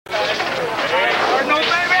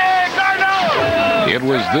It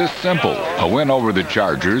was this simple. A win over the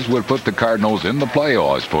Chargers would put the Cardinals in the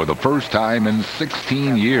playoffs for the first time in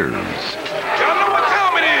 16 years. Y'all know what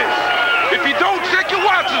time it is. If you don't, check your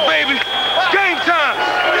watches, baby. It's game time.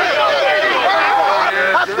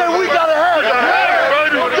 I said we gotta have it.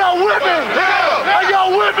 Y'all with me? Are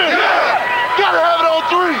y'all with me? Gotta have it on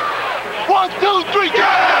 3. 1, 2, 3,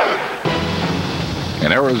 gotta have it. An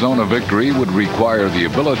Arizona victory would require the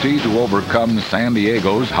ability to overcome San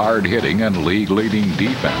Diego's hard-hitting and league-leading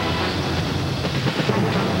defense.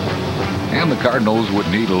 And the Cardinals would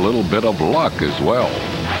need a little bit of luck as well.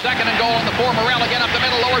 Second and goal on the 4. Morrell again up the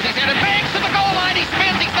middle, lowers his head and banks to the goal line. He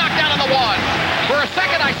spins, he's knocked down on the 1. For a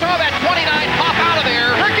second, I saw that 29 pop out of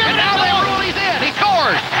there. And now they rule he's in. He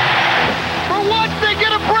scores. For once, they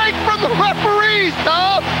get a break from the referees,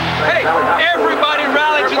 Tom. Hey, everybody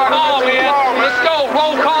rally to the ball, man. Let's go.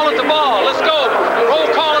 Roll call at the ball. Let's go. Roll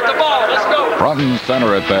call at the ball. Let's go. Front and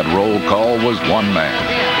center at that roll call was one man.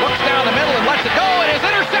 Looks down the middle and lets it go. It is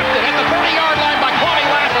intercepted at the 40-yard line by Kwame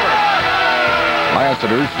Lassiter.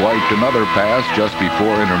 Lassiter swiped another pass just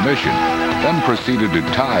before intermission, then proceeded to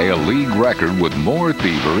tie a league record with more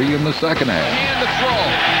thievery in the second half. And the throw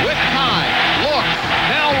with time. Looks.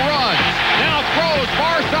 Now runs. Now throws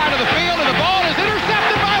far side of the field, and the ball is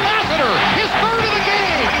intercepted by Lassiter. His third of the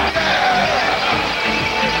game.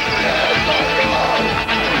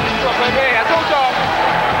 Hey, I told y'all,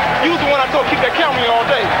 you was the one I told keep that camera in all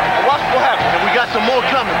day. And watch what happens. And we got some more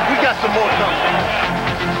coming. We got some more coming.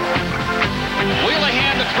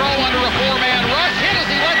 Wheelahan to throw under a 4-man rush. Hit as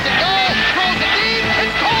he lets it go. Throws it deep.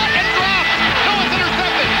 It's caught and dropped. No, it's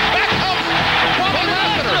intercepted. Back comes Kwame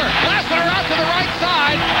Lassiter. Lassiter out to the right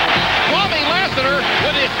side. Kwame Lassiter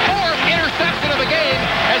with his 4th interception of the game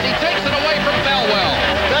as he takes it away from Thelwell.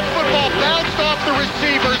 That football bounced off the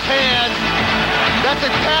receiver's hands. That's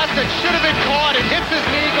a pass that should have been caught. It hits his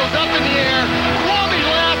knee, goes up in the air. Kwame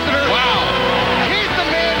Lassiter. Wow. He's the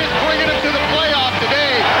man that's bringing him to the playoffs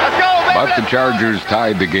today. Let's go, baby. But the Chargers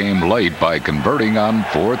tied the game late by converting on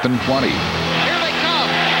 4th and 20. Here they come.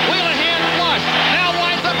 Wheelahan flush. Now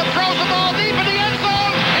winds up and throws the ball deep in the end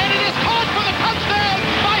zone. And it is caught for the touchdown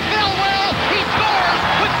by Thelwell. He scores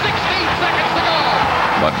with 16 seconds to go.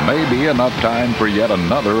 But maybe enough time for yet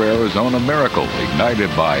another Arizona miracle,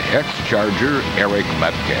 ignited by ex-Charger Eric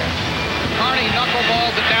Metcalf. Carney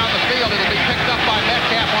knuckleballs it down the field. It'll be picked up by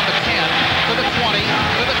Metcalf on the 10, to the 20,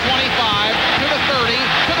 to the 25, to the 30,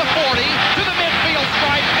 to the 40, to the midfield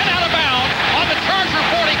stripe, and out of bounds on the Charger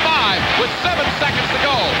 45 with 7 seconds to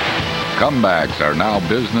go. Comebacks are now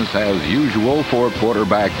business as usual for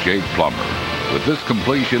quarterback Jake Plummer. With this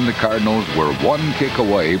completion, the Cardinals were 1 kick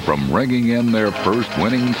away from ringing in their first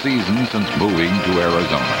winning season since moving to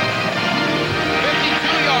Arizona.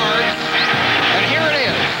 52 yards, and here it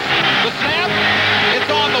is. The snap, it's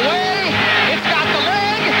on the way, it's got the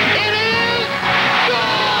leg, it is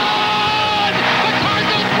good! The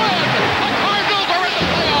Cardinals win! The Cardinals are in the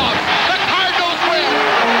playoffs! The Cardinals win!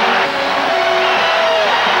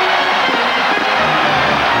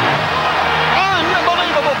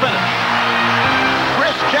 Unbelievable finish.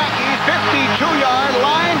 Chris Jackie's 52-yard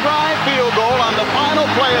line drive field goal on the final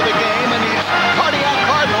play of the game, and these Cardiac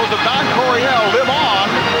Cardinals of Don Coryell live on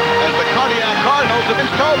as the Cardiac Cardinals of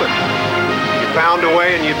Vince Tobin. You found a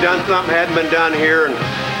way and you've done something that hadn't been done here in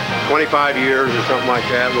 25 years or something like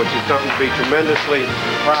that, which is something to be tremendously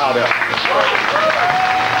proud of.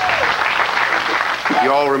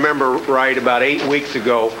 You all remember right about 8 weeks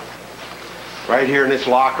ago, right here in this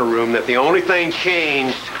locker room, that the only thing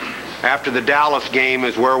changed after the Dallas game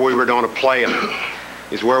is where we were going to play them.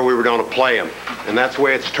 And that's the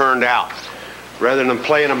way it's turned out. Rather than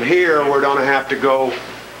playing them here, we're going to have to go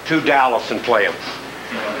to Dallas and play them.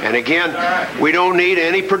 And again, we don't need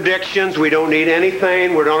any predictions. We don't need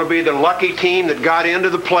anything. We're going to be the lucky team that got into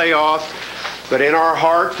the playoffs. But in our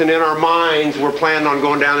hearts and in our minds, we're planning on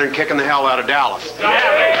going down there and kicking the hell out of Dallas.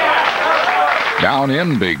 Down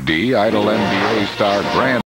in Big D, idle NBA star Grant